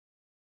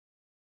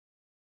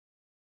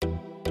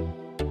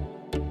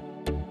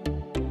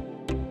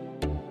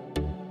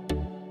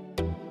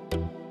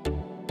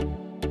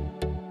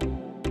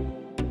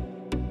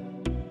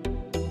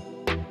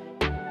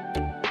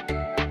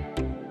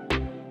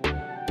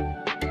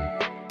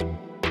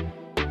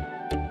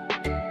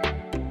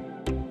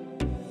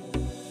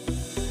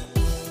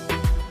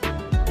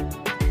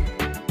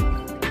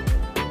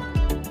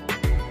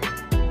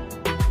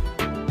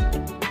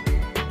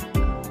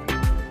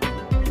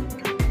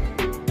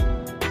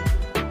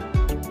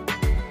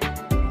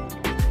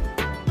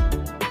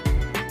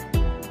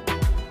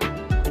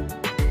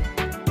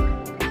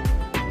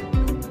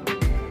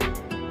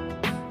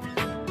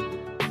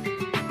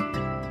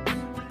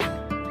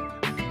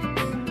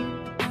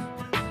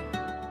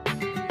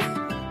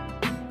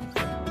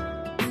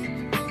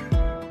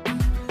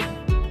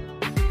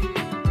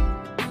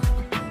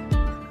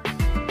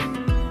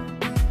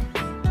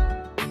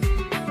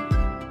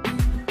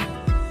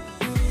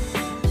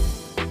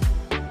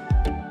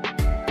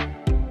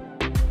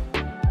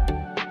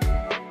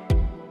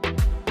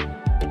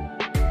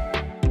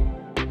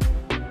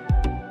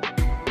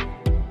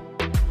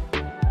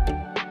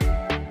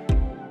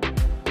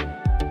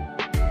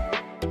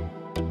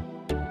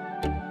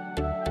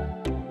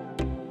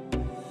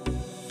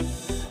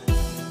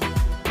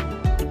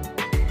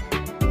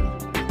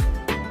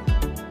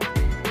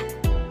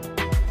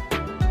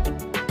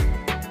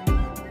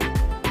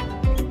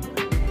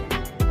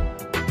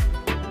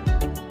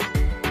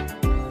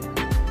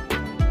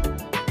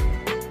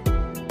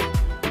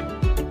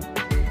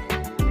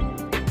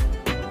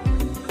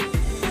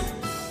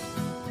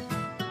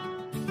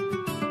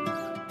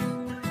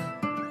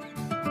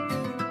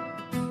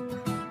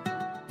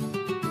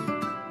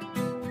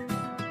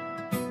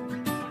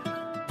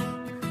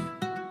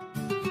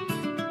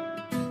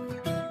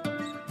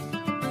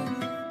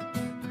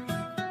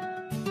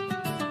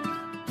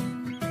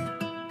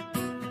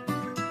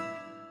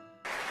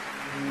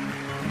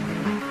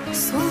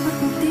Сол бір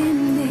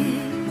көктемде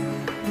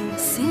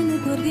сені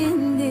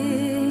көргенде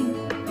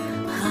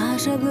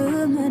ғажап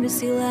өмір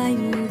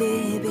сыйлайын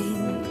деп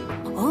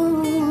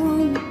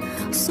ең.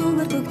 Сол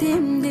бір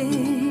көктемде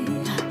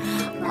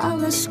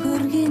алғаш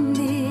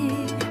көргенде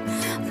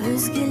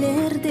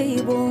өзгелердей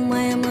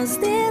болмаймыз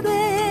деп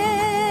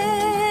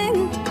ең.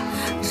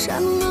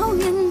 Жаным-ау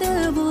енді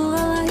бұл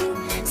қалай,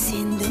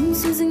 сендің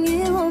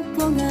сөзіңе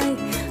оп-оңай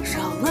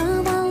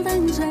жаулап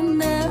алдың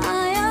жанды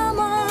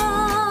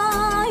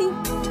аямай.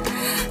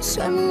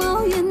 Жаным-ау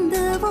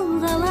енді бұл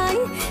қалай,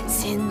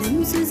 сендің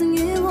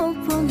сөзіңе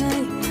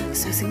оп-оңай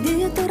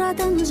сөзіңде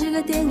тұратын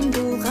жігітең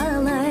бұл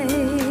қалай.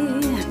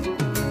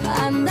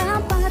 Анда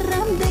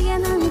барам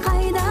дегенің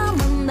қайда,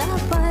 мында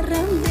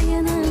барам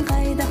дегенің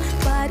қайда,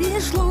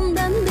 Париж,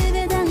 Лондон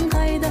дебедің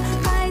қайда,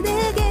 қайда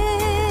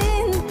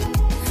екен?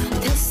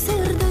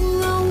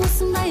 Түсірдің-ау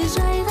осындай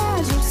жайға,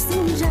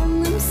 жүрсің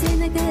жаным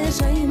сенікі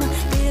жайма,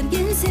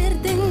 берген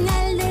сертің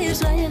әлде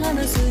жай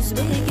ғана сөз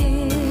бе екен?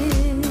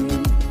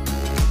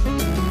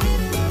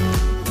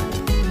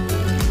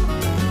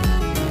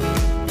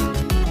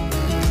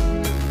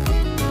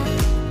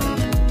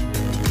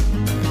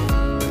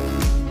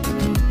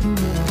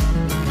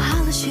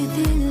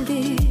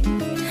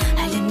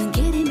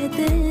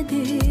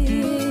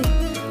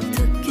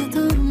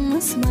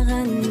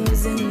 Маған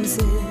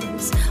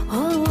өзіңсіз,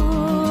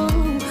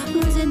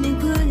 өзіңмен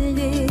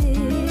көлде,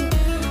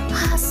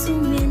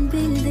 асумен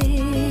белде,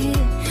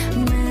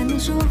 мәні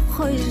жоқ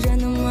қой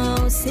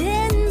жаным-ау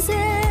сенсіз.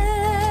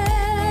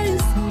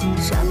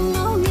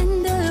 Жаным-ау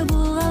енді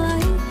бұл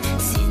қалай,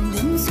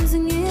 сендің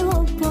сөзіңе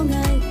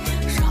оп-оңай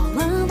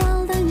жаулап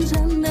алдың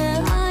жанды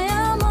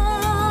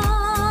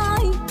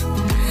аямай.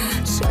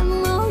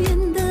 Жаным-ау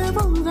енді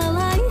бұл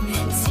қалай,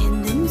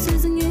 сендің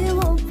сөзіңе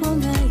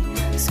оп-оңай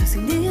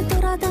сөзіңде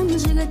тұратын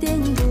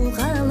жігітең бұл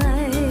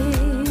қалай.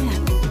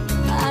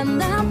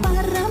 Анда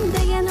барам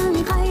дегенің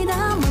қайда,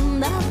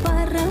 мында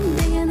барам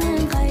дегенің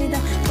қайда,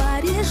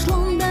 Париж,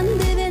 Лондон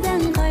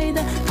дебедің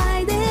қайда,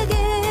 қайда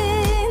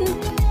екен?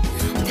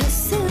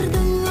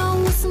 Түсірдің-ау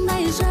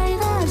осындай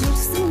жайға,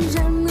 жүрсің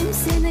жаным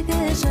сенікі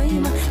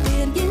жайма,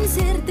 берген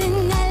сертің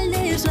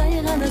әлде жай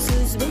ғана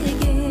сөз бе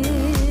екен?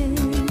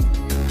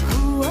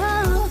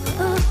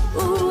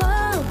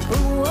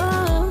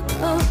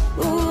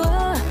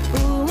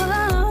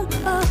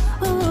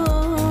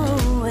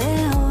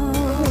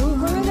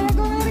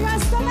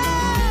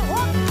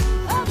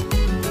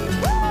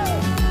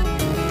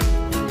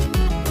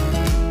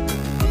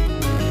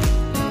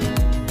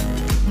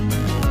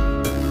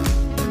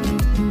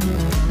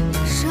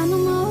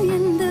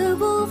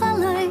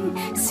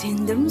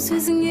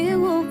 Сөзіңе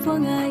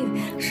оп-оңай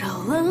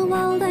жаулап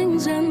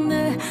алдың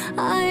жанды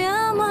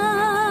аямай.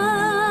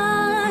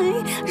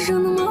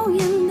 Жаным-ау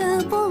енді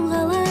бұл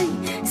қалай,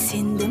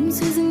 сендім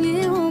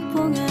сөзіңе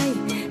оп-оңай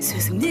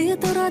сөзіңде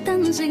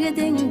тұратын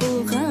жігітең бұл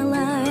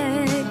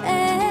қалай.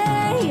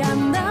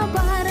 Анда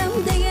барам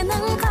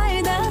дегенің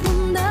қайда,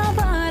 мұнда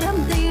барам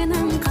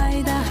дегенің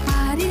қайда,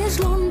 Париж,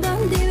 Лондон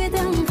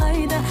дебедің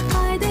қайда,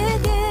 қайда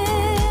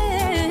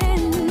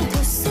екен?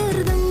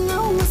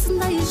 Түсірдің-ау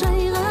осындай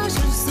жайға,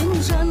 жүрсің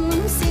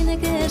жаным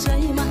сенікі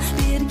жайма,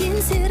 берген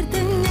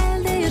сертің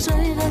әлде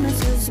жай ғана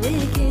сөз бе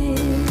екен?